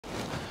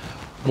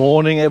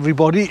Morning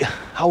everybody,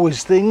 how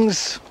is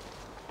things?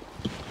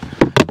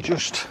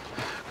 Just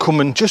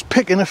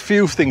picking a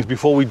few things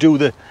before we do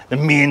the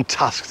main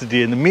task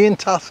today. And the main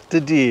task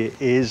today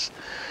is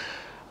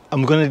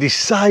I'm going to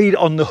decide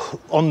on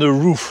the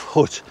roof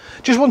hut.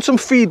 Just want some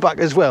feedback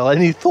as well,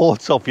 any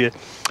thoughts of you.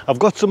 I've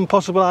got some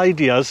possible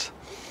ideas.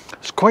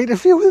 There's quite a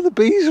few of the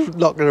bees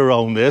knocking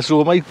around there,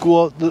 so I might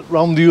go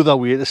round the other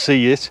way to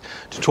see it,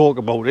 to talk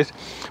about it.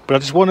 But I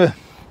just want to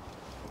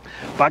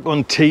back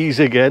on teas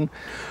again.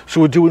 So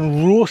we're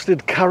doing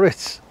roasted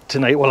carrots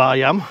tonight. Well, I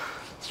am.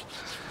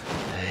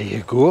 There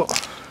you go.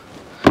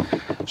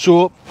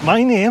 So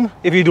my name,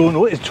 if you don't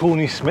know, is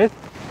Tony Smith,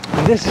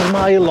 and this is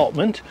my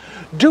allotment.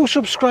 Do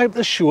subscribe to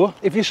the show.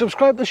 If you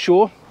subscribe to the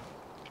show,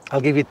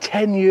 I'll give you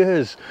 10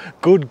 years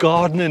good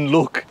gardening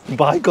luck.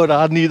 By God,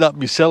 I need that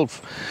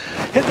myself.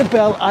 Hit the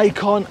bell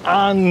icon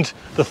and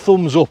the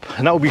thumbs up,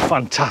 and that would be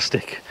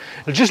fantastic.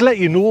 It'll just let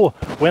you know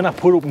when I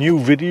put up new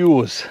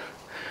videos.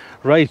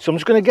 Right, so I'm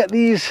just going to get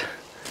these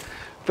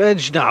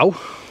veg now.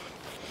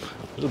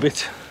 A little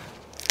bit,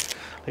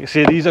 like I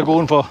say, these are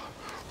going for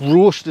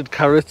roasted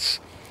carrots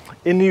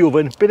in the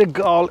oven. Bit of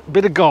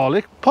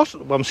garlic,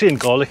 possibly, well, I'm saying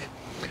garlic.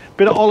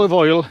 Bit of olive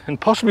oil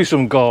and possibly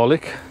some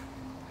garlic.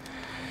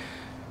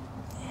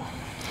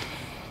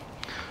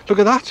 Look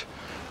at that,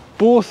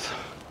 both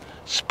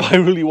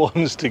spirally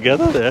ones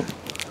together there.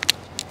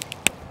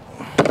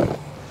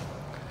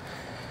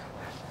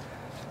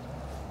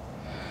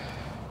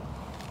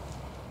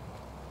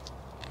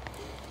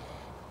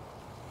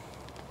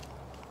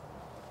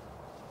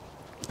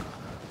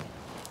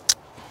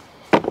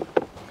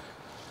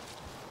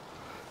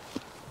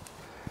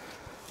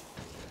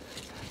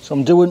 So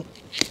I'm doing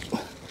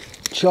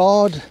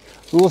charred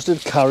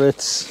roasted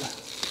carrots.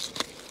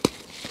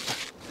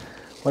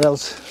 What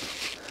else?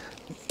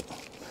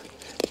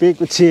 Baked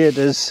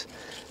potatoes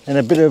and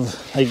a bit of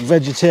like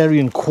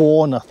vegetarian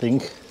corn, I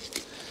think.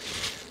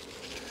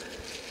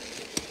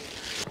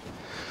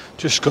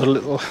 Just got a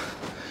little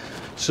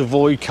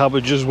Savoy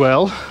cabbage as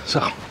well,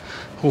 so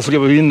hopefully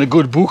we'll be in the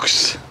good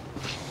books.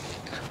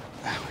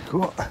 There we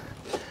go.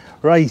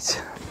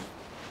 Right,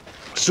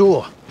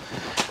 so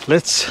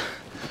let's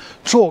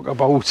talk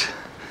about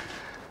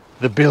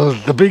the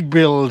big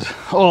build,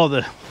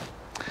 or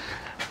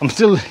I'm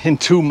still in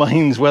two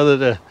minds whether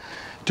to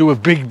do a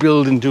big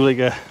build and do like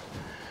a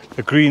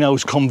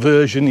greenhouse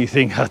conversion. You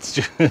think that's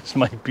just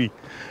might be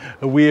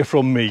away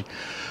from me.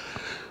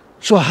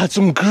 So I had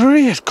some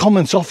great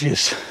comments off you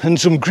and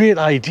some great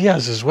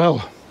ideas as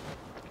well.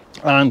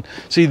 And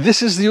see,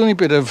 this is the only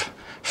bit of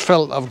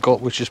felt I've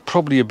got which is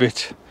probably a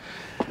bit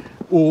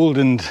old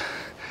and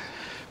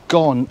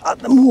gone at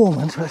the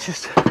moment. Let's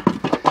just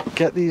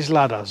get these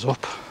ladders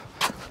up,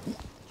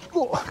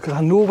 because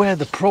I know where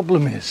the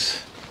problem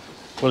is.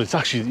 Well, it's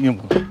actually, you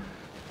know,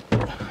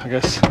 I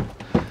guess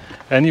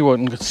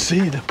anyone could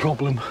see the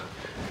problem.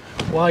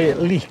 Why it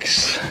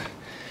leaks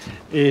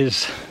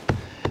is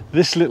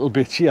this little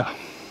bit here,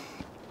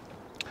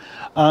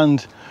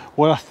 and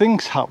what I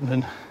think's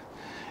happening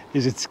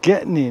is it's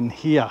getting in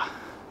here,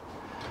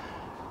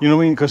 you know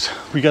what I mean, because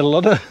we get a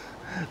lot of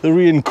the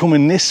rain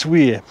coming this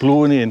way,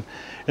 blowing in,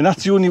 and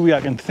that's the only way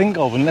I can think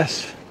of,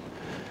 unless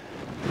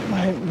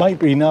it might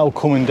be now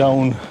coming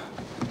down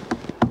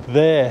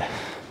there.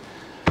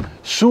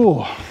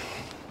 So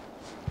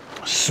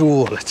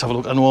let's have a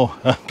look. I know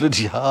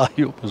bloody high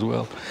up as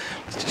well.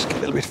 Let's just get a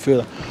little bit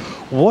further.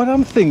 What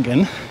I'm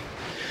thinking,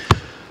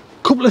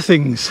 couple of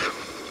things.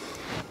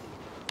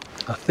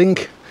 I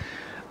think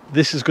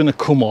this is going to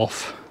come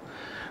off,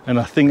 and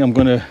I think I'm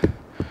going to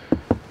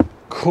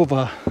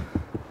cover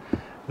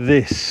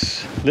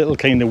this little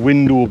kind of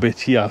window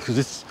bit here, because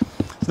it's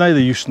neither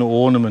use nor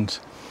ornament.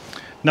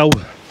 Now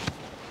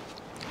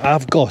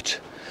I've got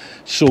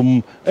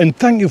some, and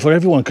thank you for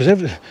everyone, because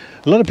a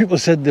lot of people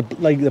said the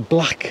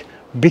black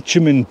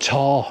bitumen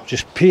tar,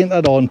 just paint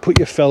that on, put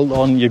your felt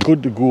on, you're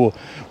good to go,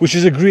 which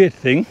is a great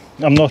thing.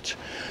 I'm not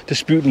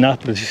disputing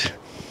that, but it's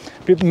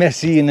a bit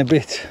messy and a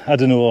bit, I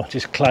don't know,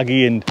 just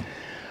claggy, and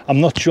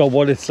I'm not sure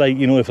what it's like,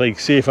 you know, if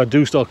like, say if I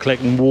do start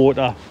collecting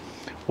water,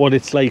 what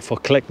it's like for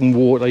collecting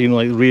water, you know,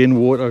 like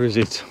rainwater, is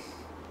it?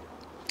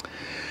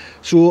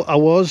 So I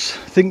was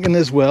thinking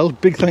as well,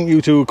 big thank you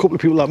to a couple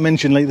of people that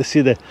mentioned, like they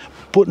say they're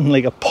putting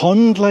like a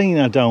pond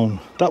liner down.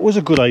 That was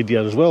a good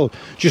idea as well,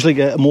 just like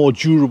a more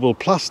durable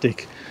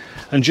plastic,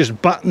 and just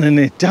battening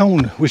it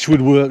down, which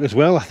would work as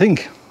well. I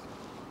think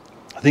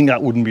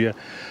that wouldn't be a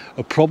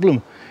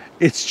problem.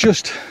 It's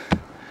just,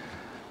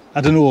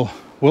 I don't know.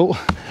 Well,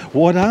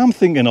 what I'm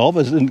thinking of,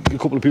 as a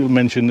couple of people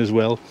mentioned as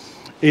well,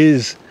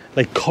 is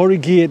like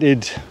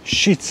corrugated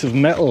sheets of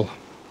metal,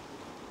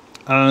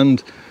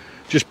 and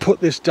just put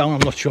this down. I'm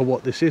not sure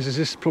what this is. Is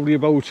this probably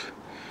about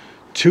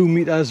 2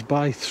 meters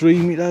by 3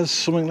 meters,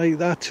 something like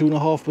that,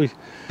 2.5 by.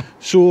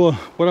 So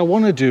what I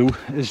want to do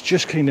is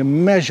just kind of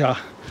measure,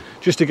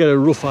 just to get a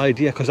rough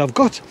idea, because I've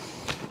got,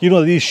 you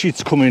know, these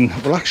sheets come in.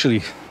 Well,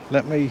 actually,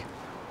 let me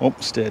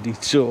up steady.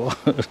 So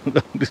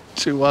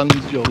 2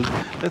 hands, Joe.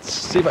 Let's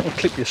see if I can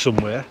clip you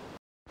somewhere.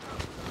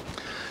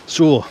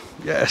 So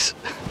yes,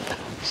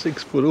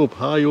 6 foot up,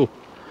 high up.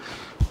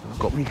 I've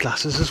got my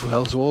glasses as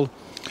well,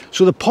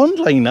 so the pond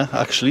liner,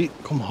 actually,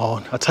 come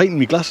on, I tightened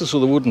my glasses so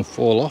they wouldn't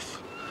fall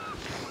off.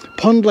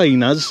 Pond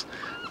liners,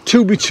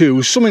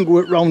 2x2, something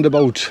around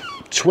about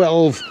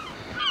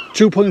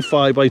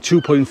 2.5 by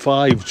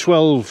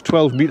 2.5,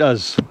 12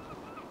 metres.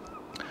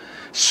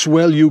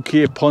 Swell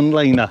UK pond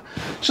liner.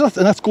 So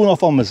that's going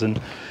off Amazon.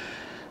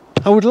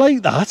 I would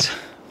like that,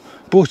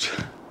 but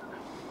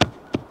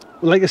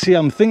like I say,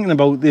 I'm thinking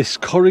about this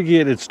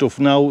corrugated stuff.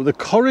 Now, the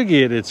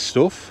corrugated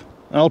stuff,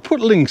 and I'll put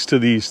links to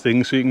these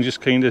things so you can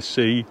just kind of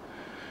see.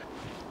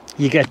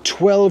 You get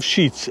 12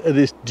 sheets of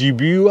this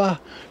Debua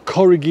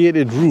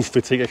corrugated roof.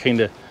 It's like a kind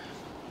of,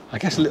 I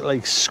guess, a little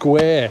like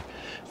square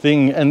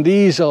thing. And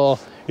these are,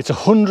 it's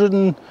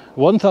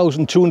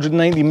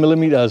 1,290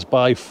 millimeters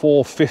by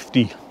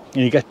 450.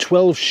 And you get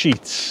 12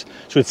 sheets.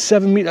 So it's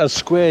 7 meters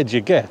squared you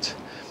get.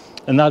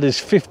 And that is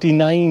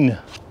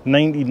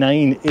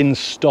 $59.99 in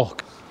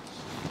stock.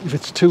 If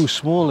it's too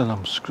small, then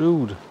I'm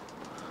screwed.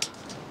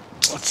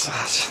 What's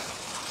that?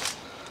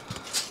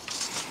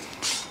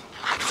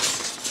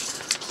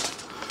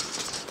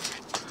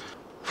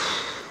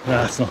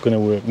 That's not going to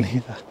work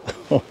neither.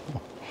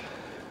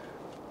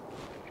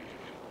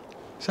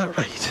 Is that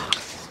right?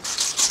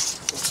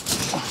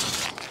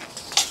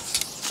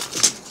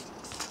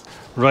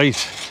 Right.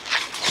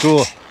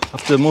 So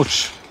after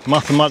much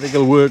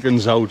mathematical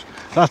workings out,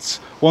 that's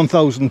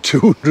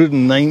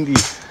 1,290.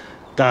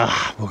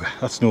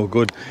 That's no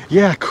good.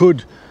 Yeah, I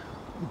could,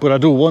 but I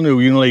don't want to,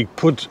 you know, like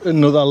put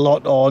another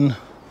lot on.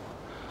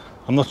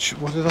 I'm not sure,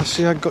 what did I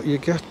say you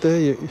get there?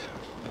 You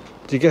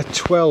get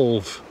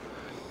 12.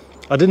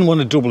 I didn't want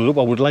to double it up.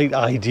 I would like,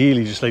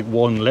 ideally, just like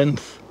one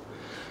length.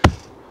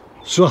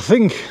 So I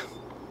think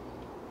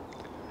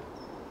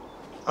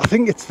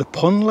it's the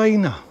pond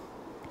liner,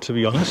 to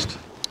be honest.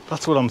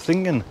 That's what I'm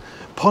thinking.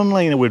 Pond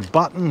liner with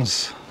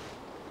buttons.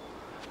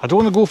 I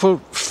don't want to go for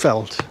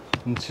felt.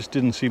 It just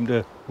didn't seem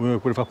to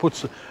work. But if I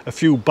put a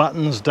few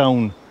buttons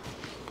down,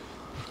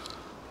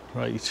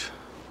 right?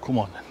 Come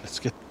on, let's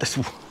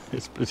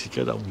bloody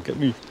get out. Get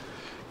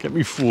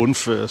me phone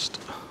first.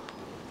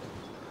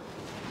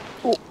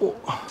 Oh.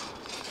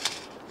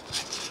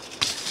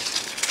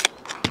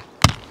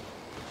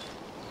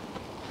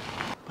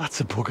 That's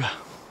a bugger.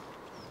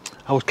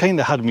 I was kind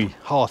of had me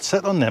heart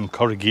set on them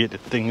corrugated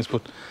things,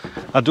 but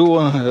I don't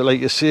want to, like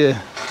you say,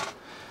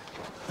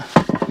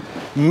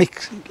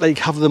 mix, like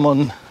have them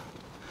on.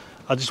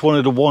 I just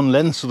wanted a one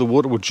length so the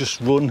water would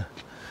just run.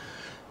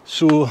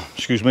 So,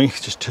 excuse me,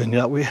 just turn you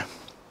that way.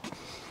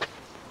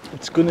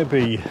 It's going to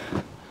be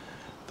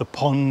the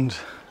pond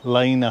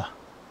liner.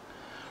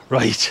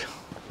 Right,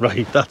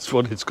 that's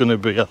what it's going to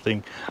be, I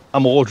think.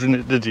 I'm ordering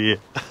it today.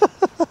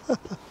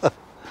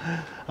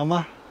 Am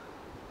I?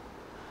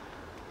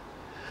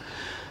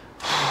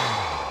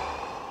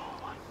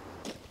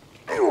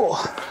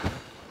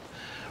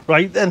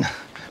 Right then,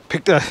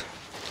 picked a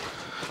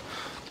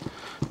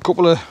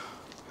couple of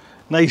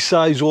nice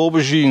size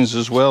aubergines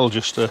as well,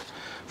 just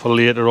for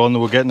later on. They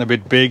were getting a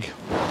bit big.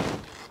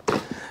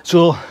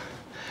 So,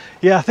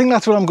 yeah, I think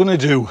that's what I'm going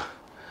to do.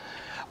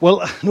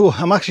 Well, no,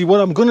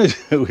 what I'm going to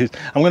do is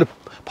I'm going to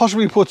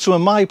possibly put some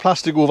of my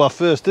plastic over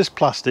first, this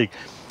plastic,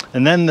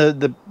 and then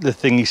the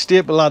thingy,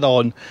 staple that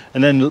on,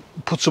 and then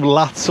put some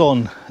lats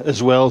on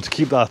as well to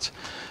keep that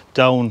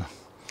down.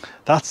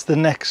 That's the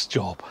next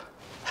job.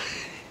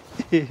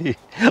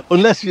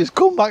 Unless you just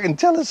come back and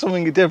tell us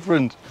something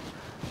different.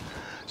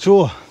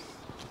 So,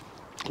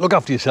 look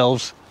after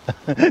yourselves.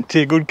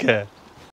 Take good care.